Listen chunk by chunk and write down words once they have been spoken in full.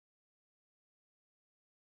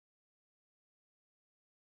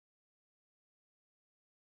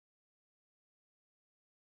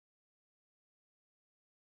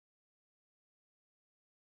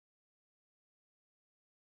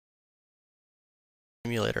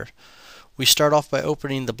simulator. We start off by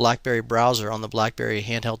opening the BlackBerry browser on the BlackBerry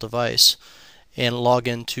handheld device and log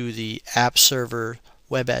into the app server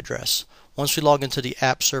web address. Once we log into the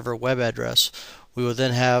app server web address, we will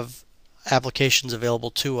then have applications available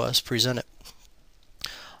to us presented.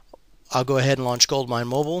 I'll go ahead and launch Goldmine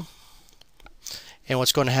Mobile. And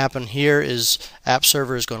what's going to happen here is App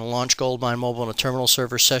Server is going to launch Goldmine Mobile in a terminal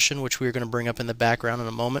server session, which we're going to bring up in the background in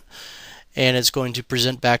a moment. And it's going to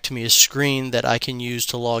present back to me a screen that I can use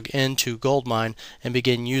to log into Goldmine and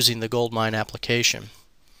begin using the Goldmine application.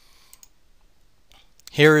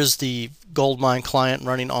 Here is the Goldmine client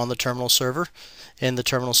running on the terminal server in the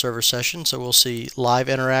terminal server session. So we'll see live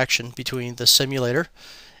interaction between the simulator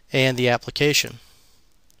and the application.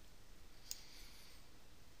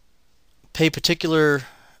 Pay particular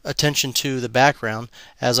attention to the background.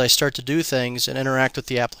 As I start to do things and interact with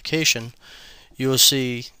the application, you will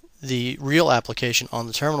see the real application on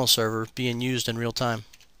the terminal server being used in real time.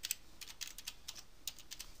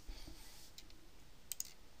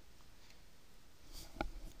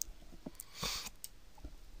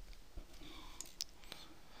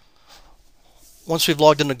 Once we've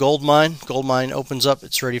logged into Goldmine, Goldmine opens up,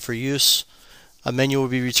 it's ready for use. A menu will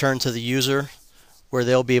be returned to the user where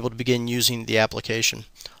they'll be able to begin using the application.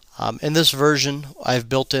 In this version, I've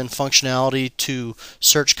built in functionality to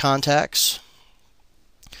search contacts,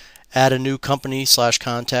 add a new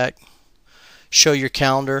company/contact, show your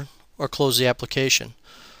calendar, or close the application.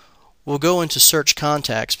 We'll go into search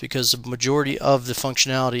contacts because the majority of the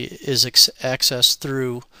functionality is accessed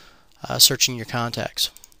through searching your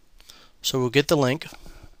contacts. So we'll get the link.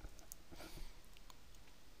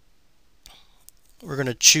 We're going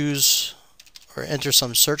to choose or enter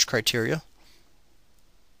some search criteria.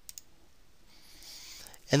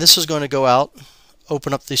 And this is going to go out,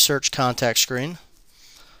 open up the search contact screen,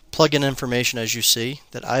 plug in information as you see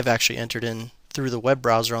that I've actually entered in through the web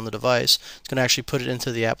browser on the device. It's going to actually put it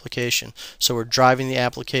into the application. So we're driving the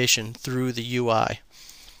application through the UI.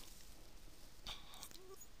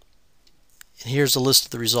 And here's the list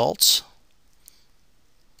of the results.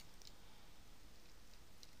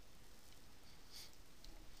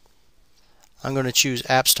 I'm going to choose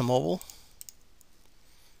Apps to Mobile.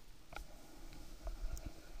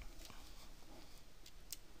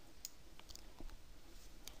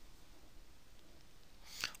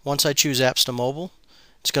 Once I choose Apps to Mobile,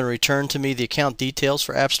 it's going to return to me the account details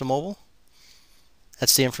for Apps to Mobile.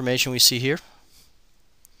 That's the information we see here.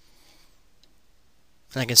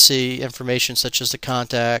 And I can see information such as the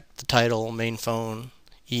contact, the title, main phone,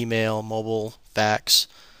 email, mobile, fax,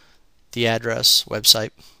 the address,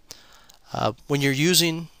 website. When you're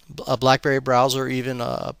using a BlackBerry browser, or even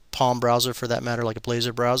a Palm browser for that matter, like a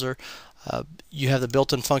Blazor browser, you have the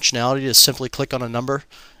built-in functionality to simply click on a number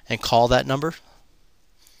and call that number.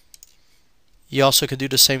 You also can do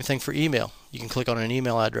the same thing for email. You can click on an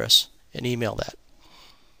email address and email that.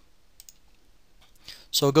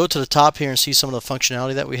 So I'll go to the top here and see some of the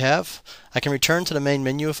functionality that we have. I can return to the main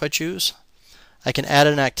menu if I choose. I can add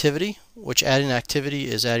an activity, which adding activity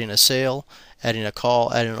is adding a sale, adding a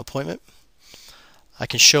call, adding an appointment. I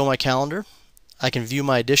can show my calendar. I can view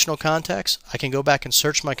my additional contacts. I can go back and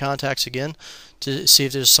search my contacts again to see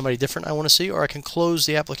if there's somebody different I want to see, or I can close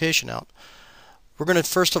the application out. We're going to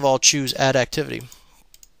first of all choose Add Activity.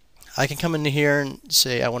 I can come in here and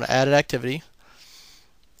say I want to add an activity.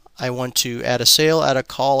 I want to add a sale, add a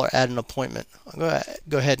call, or add an appointment. I'm going to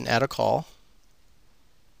go ahead and add a call.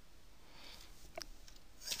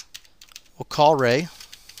 We'll call Ray.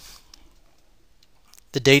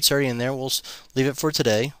 The date's already in there. We'll leave it for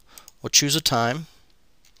today. We'll choose a time.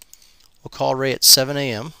 We'll call Ray at 7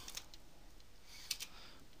 a.m.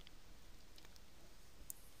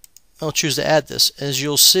 I'll choose to add this. As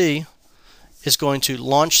you'll see, it's going to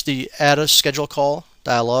launch the Add a Schedule Call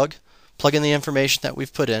dialog, plug in the information that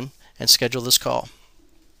we've put in, and schedule this call.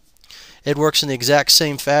 It works in the exact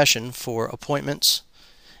same fashion for appointments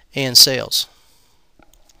and sales.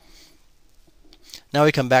 Now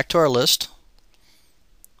we come back to our list,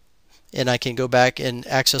 and I can go back and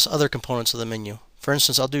access other components of the menu. For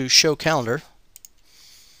instance, I'll do Show Calendar,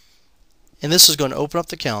 and this is going to open up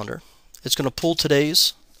the calendar. It's going to pull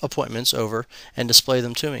today's appointments over and display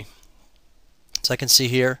them to me. So I can see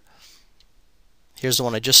here, here's the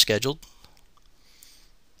one I just scheduled.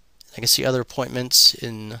 I can see other appointments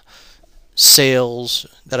in sales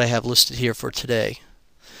that I have listed here for today.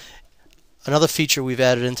 Another feature we've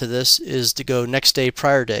added into this is to go next day,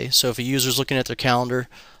 prior day. So if a user is looking at their calendar,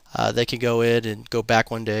 they can go in and go back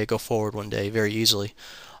one day, go forward one day very easily.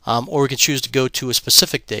 Or we can choose to go to a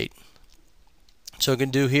specific date. So we can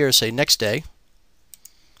do here, say next day,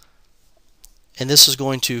 and this is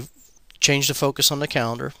going to change the focus on the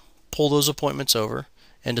calendar, pull those appointments over,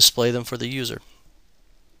 and display them for the user.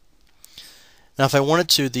 Now if I wanted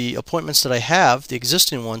to, the appointments that I have, the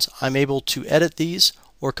existing ones, I'm able to edit these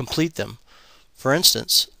or complete them. For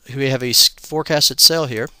instance, we have a forecasted sale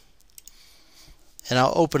here, and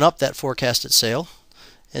I'll open up that forecasted sale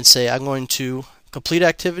and say I'm going to complete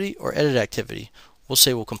activity or edit activity. We'll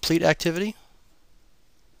say we'll complete activity.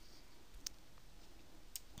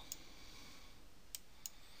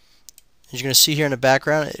 As you're going to see here in the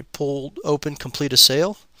background, it pulled open complete a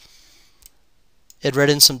sale. It read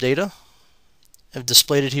in some data. I've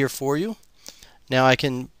displayed it here for you. Now I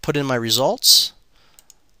can put in my results.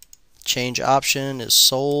 Change option is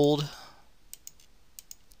sold.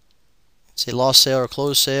 Say lost sale or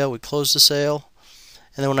closed sale. We close the sale.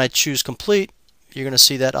 And then when I choose complete, you're going to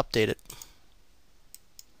see that updated.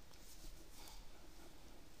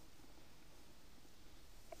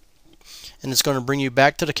 And it's going to bring you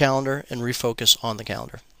back to the calendar and refocus on the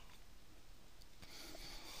calendar.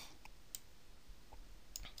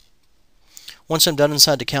 Once I'm done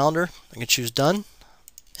inside the calendar, I can choose done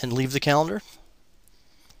and leave the calendar.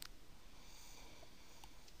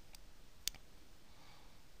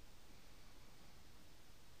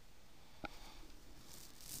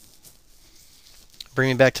 Bring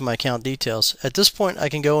me back to my account details. At this point, I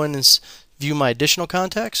can go in and view my additional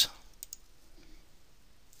contacts.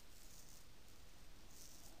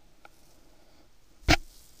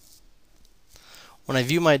 When I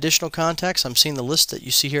view my additional contacts, I'm seeing the list that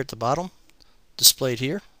you see here at the bottom displayed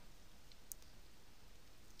here.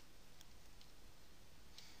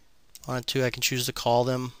 Wanted to, I can choose to call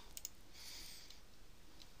them.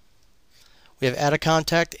 We have add a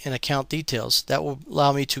contact and account details. That will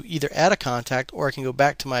allow me to either add a contact or I can go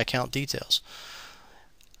back to my account details.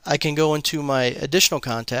 I can go into my additional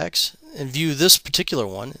contacts and view this particular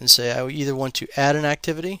one and say I either want to add an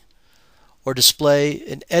activity or display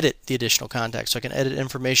and edit the additional contact. So I can edit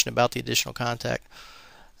information about the additional contact.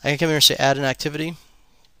 I can come here and say add an activity,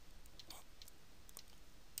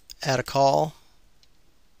 add a call,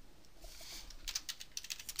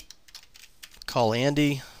 call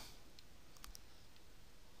Andy,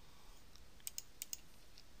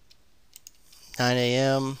 (9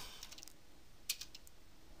 a.m.),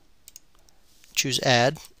 choose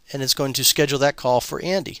add, and it's going to schedule that call for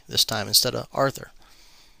Andy this time instead of Arthur.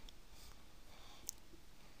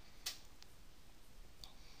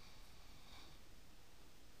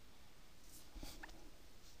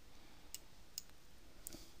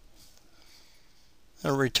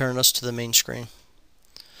 And return us to the main screen.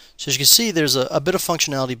 So as you can see, there's a bit of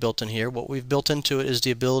functionality built in here. What we've built into it is the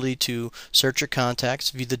ability to search your contacts,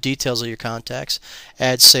 view the details of your contacts,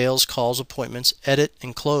 add sales, calls, appointments, edit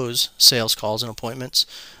and close sales, calls, and appointments,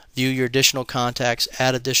 view your additional contacts,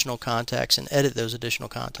 add additional contacts, and edit those additional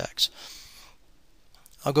contacts.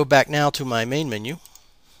 I'll go back now to my main menu.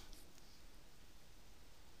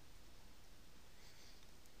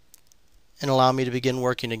 And allow me to begin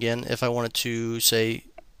working again. If I wanted to say,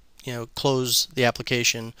 close the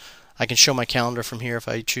application, I can show my calendar from here if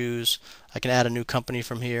I choose. I can add a new company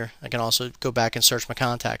from here. I can also go back and search my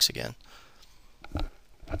contacts again.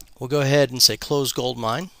 We'll go ahead and say close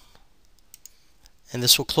Goldmine, and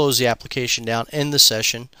this will close the application down in the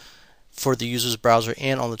session for the user's browser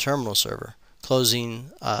and on the terminal server, closing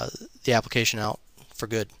the application out for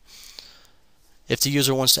good. If the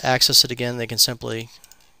user wants to access it again, they can simply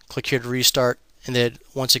click here to restart and then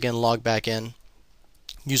once again log back in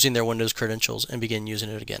using their Windows credentials and begin using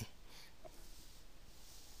it again.